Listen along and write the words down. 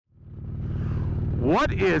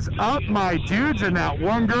What is up, my dudes? And that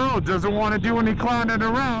one girl doesn't want to do any clowning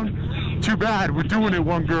around. Too bad, we're doing it,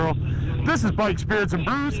 one girl. This is Bikes, Beards, and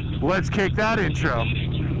Brews. Let's kick that intro.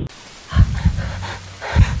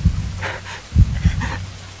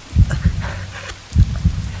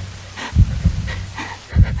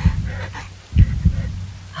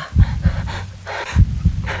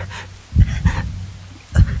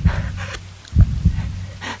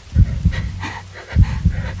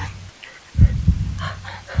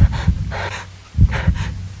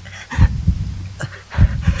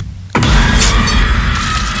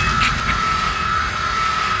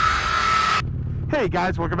 Hey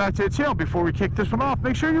guys, welcome back to the channel. Before we kick this one off,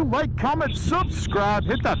 make sure you like, comment, subscribe,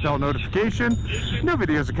 hit that bell notification. New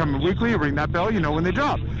videos are coming weekly. Ring that bell, you know when they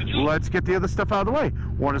drop. Let's get the other stuff out of the way.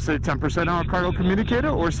 Want to save 10% on our Cardo communicator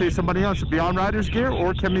or save somebody else Beyond Riders gear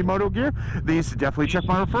or Kemimoto gear? Then you should definitely check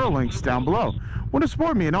my referral links down below. Want to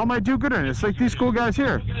support me and all my do-gooderness like these cool guys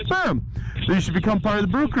here? Boom! Then you should become part of the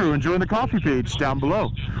Brew Crew and join the coffee page down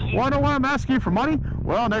below. Want to know why I'm asking you for money?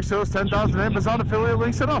 Well, next to those 10,000 Amazon affiliate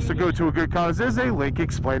links that also go to a good cause is a link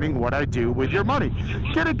explaining what I do with your money.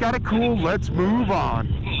 Get it, got it, cool, let's move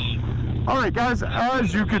on. Alright guys,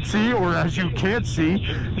 as you can see, or as you can't see,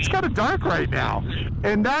 it's kind of dark right now.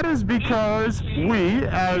 And that is because we,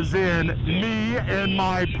 as in me and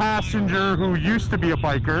my passenger who used to be a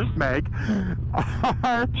biker, Meg,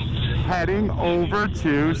 are heading over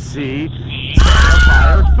to see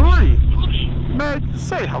Terrifier 3. Meg,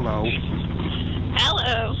 say hello.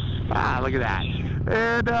 Hello. Ah, look at that.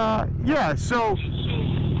 And yeah, so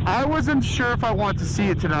I wasn't sure if I want to see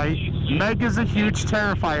it tonight. Meg is a huge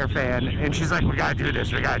Terrifier fan, and she's like, we gotta do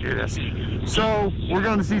this, we gotta do this. So, we're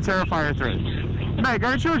going to see Terrifier 3. Meg,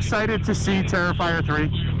 aren't you excited to see Terrifier 3?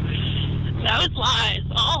 That was lies,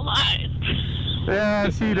 all lies. Yeah,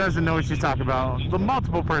 she doesn't know what she's talking about. The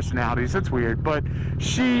multiple personalities, it's weird, but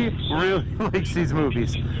she really likes these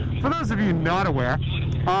movies. For those of you not aware,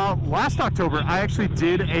 last October I actually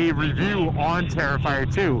did a review on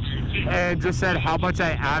Terrifier 2 and just said how much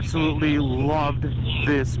I absolutely loved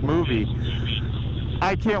this movie.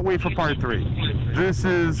 I can't wait for part 3. This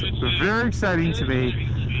is very exciting to me.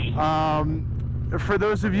 For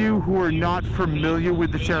those of you who are not familiar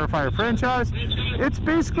with the Terrifier franchise, it's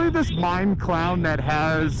basically this mime clown that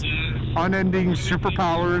has unending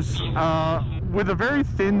superpowers with a very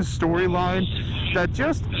thin storyline that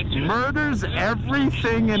just murders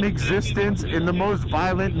everything in existence in the most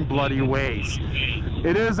violent and bloody ways.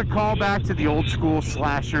 It is a callback to the old school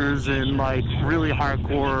slashers and like really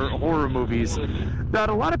hardcore horror movies that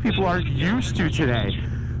a lot of people aren't used to today.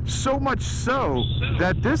 So much so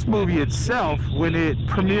that this movie itself, when it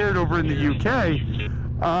premiered over in the UK,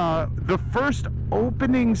 the first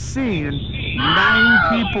opening scene,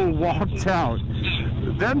 9 people walked out.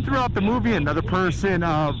 Then throughout the movie, another person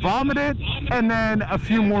vomited, and then a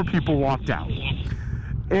few more people walked out.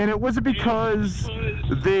 And it wasn't because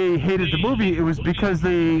they hated the movie, it was because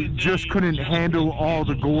they just couldn't handle all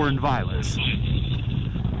the gore and violence.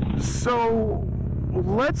 So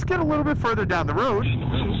let's get a little bit further down the road.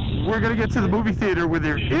 We're going to get to the movie theater where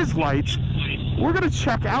there is lights. We're going to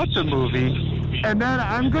check out the movie, and then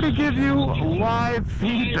I'm going to give you live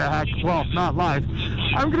feedback. Well, not live.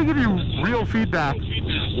 I'm going to give you real feedback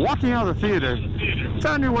walking out of the theater,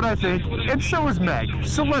 telling you what I think, and so is Meg.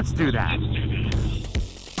 So let's do that.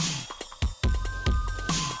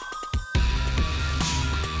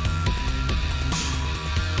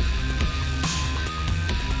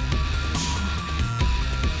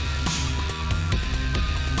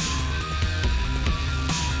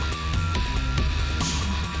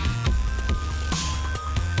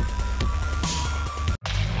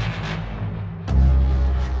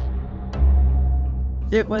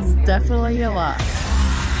 It was definitely a lot.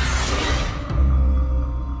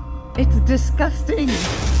 It's disgusting.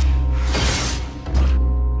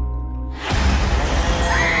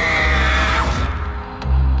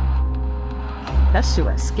 That shit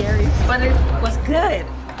was scary. But it was good.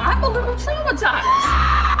 I'm a little traumatized.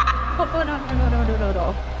 Oh, no.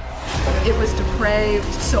 It was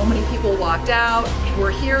depraved. So many people walked out.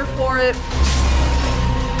 We're here for it.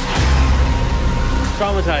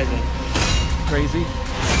 Traumatizing. Crazy.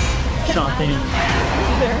 Shocking.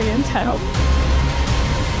 Very intense.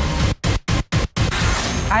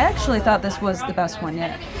 I actually thought this was the best one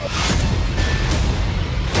yet.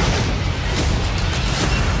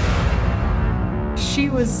 She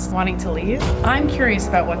was wanting to leave. I'm curious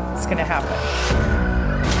about what's going to happen.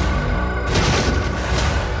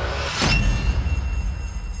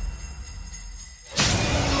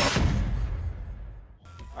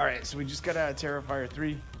 All right, so we just got out of Terrifier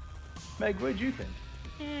 3. Meg, what did you think?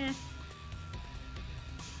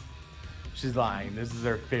 She's lying. This is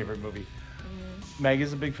her favorite movie. Meg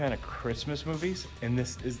is a big fan of Christmas movies, and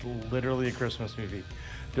this is literally a Christmas movie.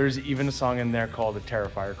 There's even a song in there called The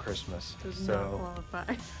Terrifier Christmas. Does not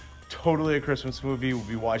qualify. Totally a Christmas movie. We'll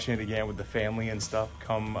be watching it again with the family and stuff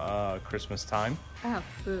come Christmas time.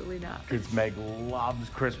 Absolutely not. Because Meg loves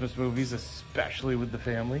Christmas movies, especially with the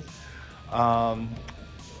family.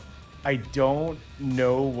 I don't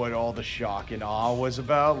know what all the shock and awe was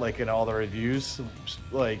about, like in all the reviews,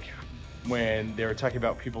 like when they were talking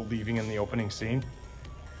about people leaving in the opening scene.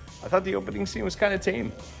 I thought the opening scene was kind of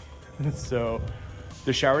tame. So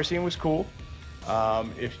the shower scene was cool.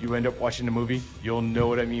 If you end up watching the movie, you'll know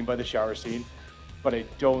what I mean by the shower scene, but I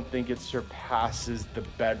don't think it surpasses the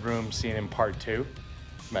bedroom scene in part 2.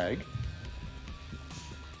 Meg,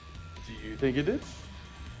 do you think it did?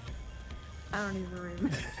 I don't even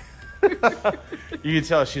remember. You can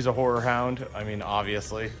tell she's a horror hound. I mean,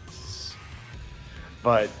 obviously.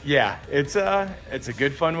 But yeah, it's a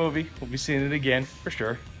good fun movie. We'll be seeing it again for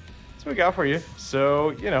sure. That's what we got for you. So,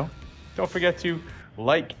 you know, don't forget to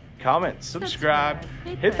like, comment, subscribe,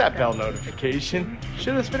 hit that bell notification,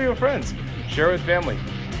 share this video with friends, share it with family,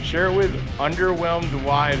 share it with underwhelmed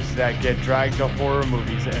wives that get dragged to horror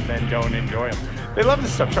movies and then don't enjoy them. They love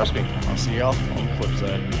this stuff, trust me. I'll see y'all on the flip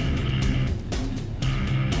side.